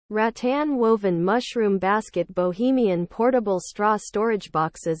Rattan woven mushroom basket. Bohemian portable straw storage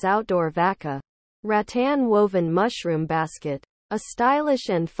boxes. Outdoor vaca. Rattan woven mushroom basket. A stylish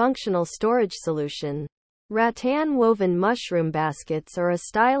and functional storage solution. Rattan woven mushroom baskets are a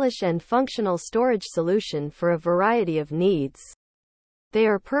stylish and functional storage solution for a variety of needs. They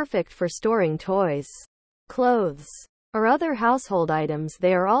are perfect for storing toys, clothes, or other household items.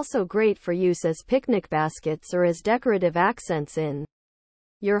 They are also great for use as picnic baskets or as decorative accents in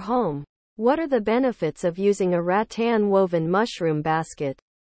your home. What are the benefits of using a rattan woven mushroom basket?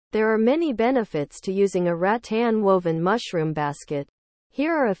 There are many benefits to using a rattan woven mushroom basket.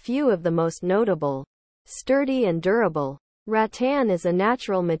 Here are a few of the most notable. Sturdy and durable. Rattan is a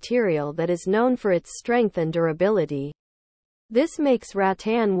natural material that is known for its strength and durability. This makes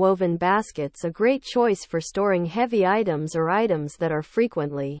rattan woven baskets a great choice for storing heavy items or items that are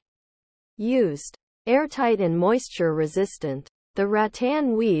frequently used. Airtight and moisture resistant. The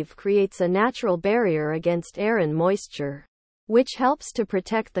rattan weave creates a natural barrier against air and moisture, which helps to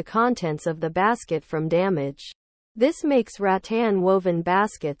protect the contents of the basket from damage. This makes rattan woven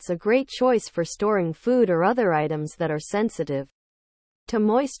baskets a great choice for storing food or other items that are sensitive to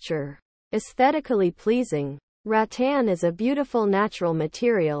moisture. Aesthetically pleasing. Rattan is a beautiful natural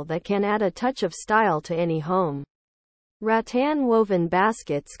material that can add a touch of style to any home. Rattan woven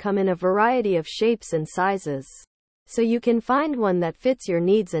baskets come in a variety of shapes and sizes, so you can find one that fits your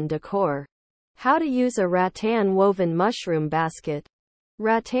needs and decor. How to use a rattan woven mushroom basket.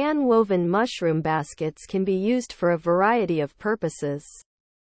 Rattan woven mushroom baskets can be used for a variety of purposes.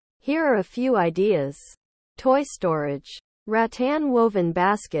 Here are a few ideas. Toy storage. Rattan woven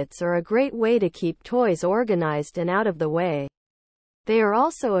baskets are a great way to keep toys organized and out of the way. They are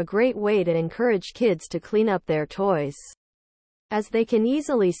also a great way to encourage kids to clean up their toys, as they can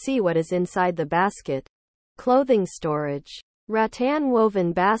easily see what is inside the basket. Clothing storage. Rattan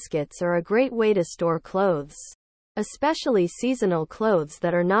woven baskets are a great way to store clothes, especially seasonal clothes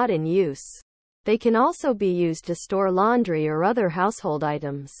that are not in use. They can also be used to store laundry or other household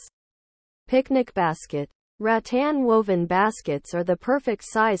items. Picnic basket. Rattan woven baskets are the perfect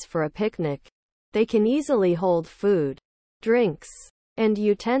size for a picnic. They can easily hold food, drinks, and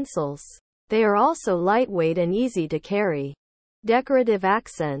utensils. They are also lightweight and easy to carry. Decorative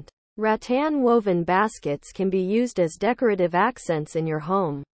accent. Rattan woven baskets can be used as decorative accents in your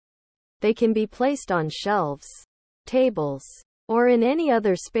home. They can be placed on shelves, tables, or in any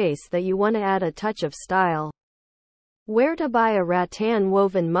other space that you want to add a touch of style. Where to buy a rattan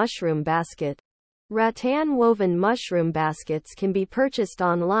woven mushroom basket? Rattan woven mushroom baskets can be purchased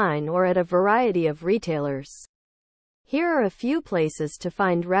online or at a variety of retailers. Here are a few places to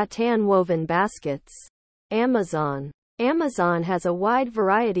find rattan woven baskets. Amazon. Amazon has a wide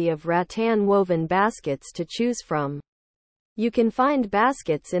variety of rattan woven baskets to choose from. You can find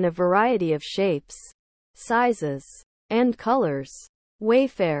baskets in a variety of shapes, sizes, and colors.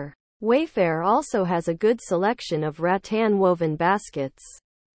 Wayfair. Wayfair also has a good selection of rattan woven baskets.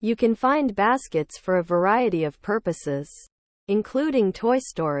 You can find baskets for a variety of purposes, including toy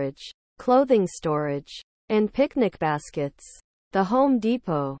storage, clothing storage, and picnic baskets. The Home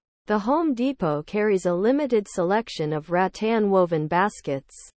Depot. The Home Depot carries a limited selection of rattan woven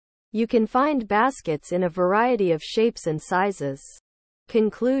baskets. You can find baskets in a variety of shapes and sizes.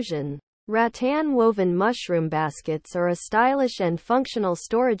 Conclusion. Rattan woven mushroom baskets are a stylish and functional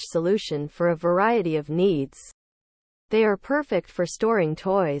storage solution for a variety of needs. They are perfect for storing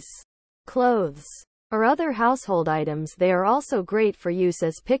toys, clothes, or other household items. They are also great for use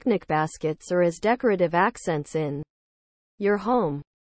as picnic baskets or as decorative accents in your home.